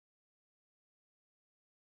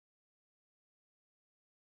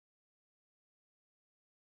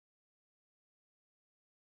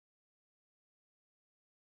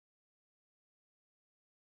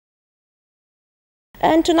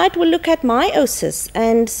And tonight we'll look at meiosis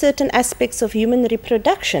and certain aspects of human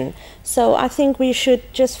reproduction. So I think we should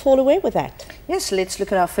just fall away with that. Yes, let's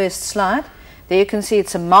look at our first slide. There you can see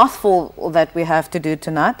it's a mouthful that we have to do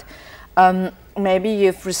tonight. Maybe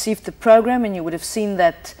you've received the program and you would have seen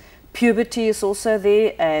that puberty is also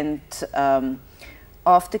there, and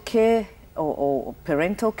aftercare or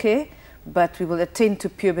parental care, but we will attend to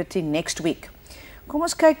puberty next week. Kom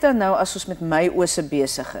ons kyk dan nou as ons met meiose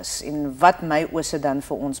besig is en wat meiose dan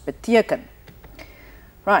vir ons beteken.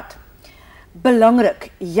 Right. Belangrik,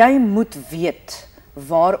 jy moet weet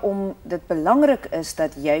waarom dit belangrik is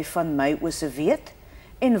dat jy van meiose weet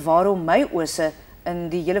en waarom meiose in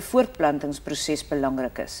die hele voortplantingsproses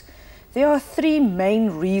belangrik is. There are three main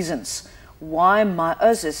reasons why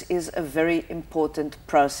meiosis is a very important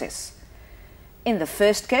process. In the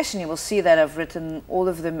first case, and you will see that I've written all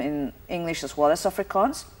of them in English as well as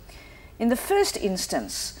Afrikaans. In the first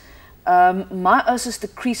instance, meiosis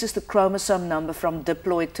decreases the chromosome number from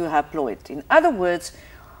diploid to haploid. In other words,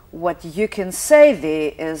 what you can say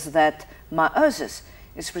there is that meiosis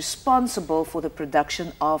is responsible for the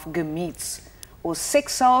production of gametes, or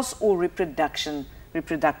sex cells or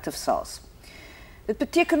reproductive cells. Dit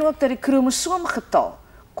beteken ook dat die chromosoomgetal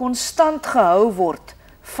konstant gehou word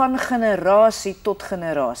van generasie tot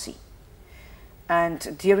generasie.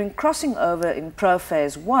 And during crossing over in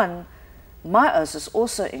prophase 1, meiosis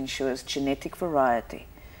also ensures genetic variety.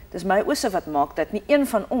 Dis meiose wat maak dat nie een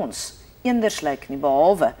van ons eenders lyk nie,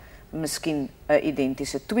 behalwe miskien 'n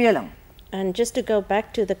identiese tweeling. And just to go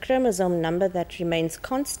back to the chromosome number that remains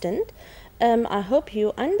constant, I hope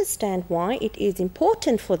you understand why it is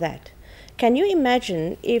important for that. Can you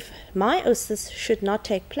imagine if meiosis should not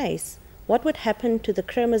take place? What would happen to the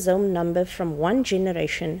chromosome number from one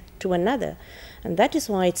generation to another? And that is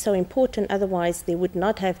why it's so important, otherwise there would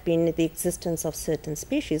not have been the existence of certain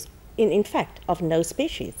species, in fact, of no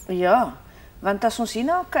species. Ja, want as ons hier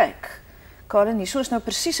nou kyk, Karen, hier is nou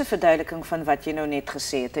presies 'n verduideliking van wat jy nou net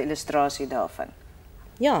gesê het, 'n illustrasie daarvan.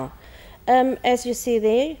 Ja, as you see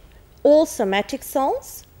there, all somatic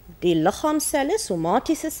cells, die liggaamscelle,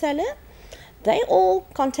 somatiese celle, they all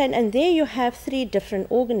contain, and there you have three different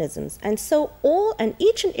organisms. And so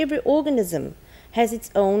each and every organism has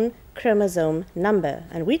its own chromosome number.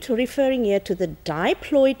 And we're referring here to the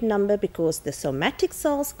diploid number because the somatic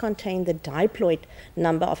cells contain the diploid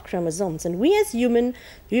number of chromosomes. And we as humans,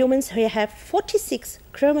 we have 46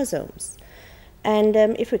 chromosomes. And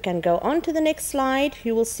if we can go on to the next slide,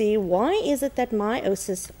 you will see why is it that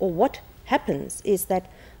meiosis, or what happens is that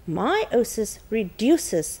meiosis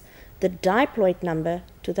reduces the diploid number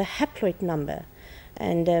to the haploid number.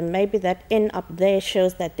 And maybe that N up there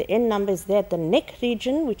shows that the N number is there at the neck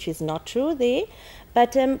region, which is not true there.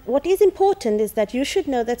 But what is important is that you should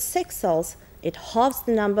know that sex cells, it halves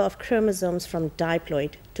the number of chromosomes from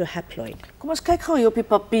diploid to haploid. Kom ons kyk gou hier op die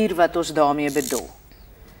papier wat ons daarmee bedoel.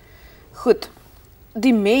 Goed,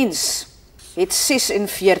 die mens het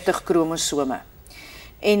 46 chromosome.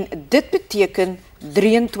 En dit beteken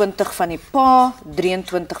 23 van die pa,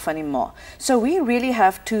 23 van die ma. So we really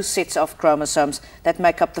have two sets of chromosomes that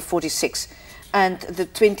make up the 46. And the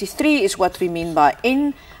 23 is what we mean by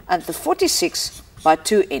N, and the 46 by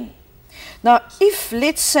 2N. Now, if,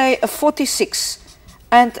 let's say, a 46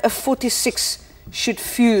 and a 46 should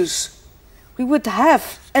fuse, we would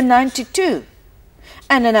have a 92.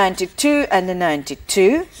 And a 92 and a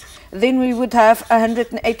 92, then we would have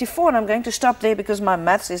 184, and I'm going to stop there because my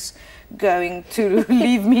maths is going to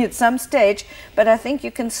leave me at some stage, but I think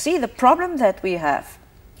you can see the problem that we have.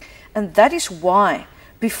 And that is why,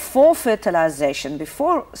 before fertilization,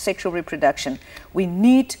 before sexual reproduction, we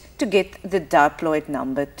need to get the diploid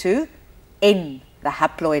number to N, the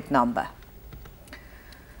haploid number.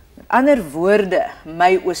 Met ander woorde,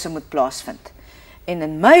 meiose moet plaasvind. En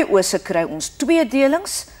in meiose kry ons twee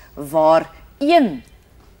delings, waar een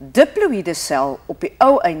diploïde sel op die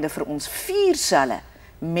ou einde vir ons 4 selle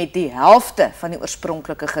met die helfte van die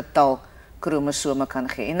oorspronklike getal chromosome kan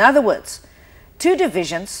gee. In other words, 2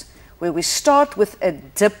 divisions where we start with a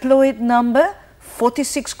diploid number,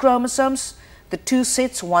 46 chromosomes, the 2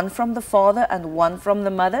 sets, one from the father and one from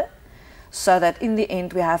the mother, so that in the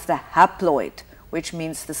end we have the haploid, which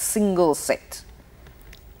means the single set.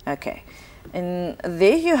 Okay, and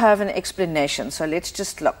there you have an explanation, so let's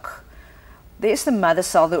just look. There's the mother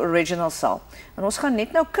cell, the original cell. En ons gaan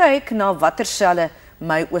net nou kyk na watter selle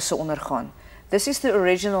meiose ondergaan. This is the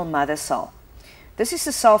original mother cell. This is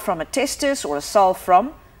a cell from a testis or a cell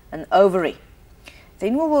from an ovary.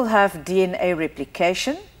 Then we will have DNA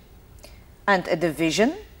replication and a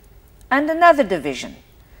division and another division.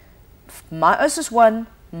 Meiosis 1,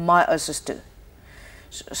 meiosis 2.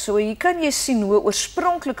 So hier kan jy sien hoe 'n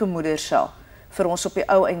oorspronklike moedersel vir ons op die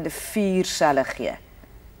ou einde 4 selle gee.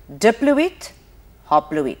 Diploid,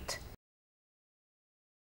 haploid.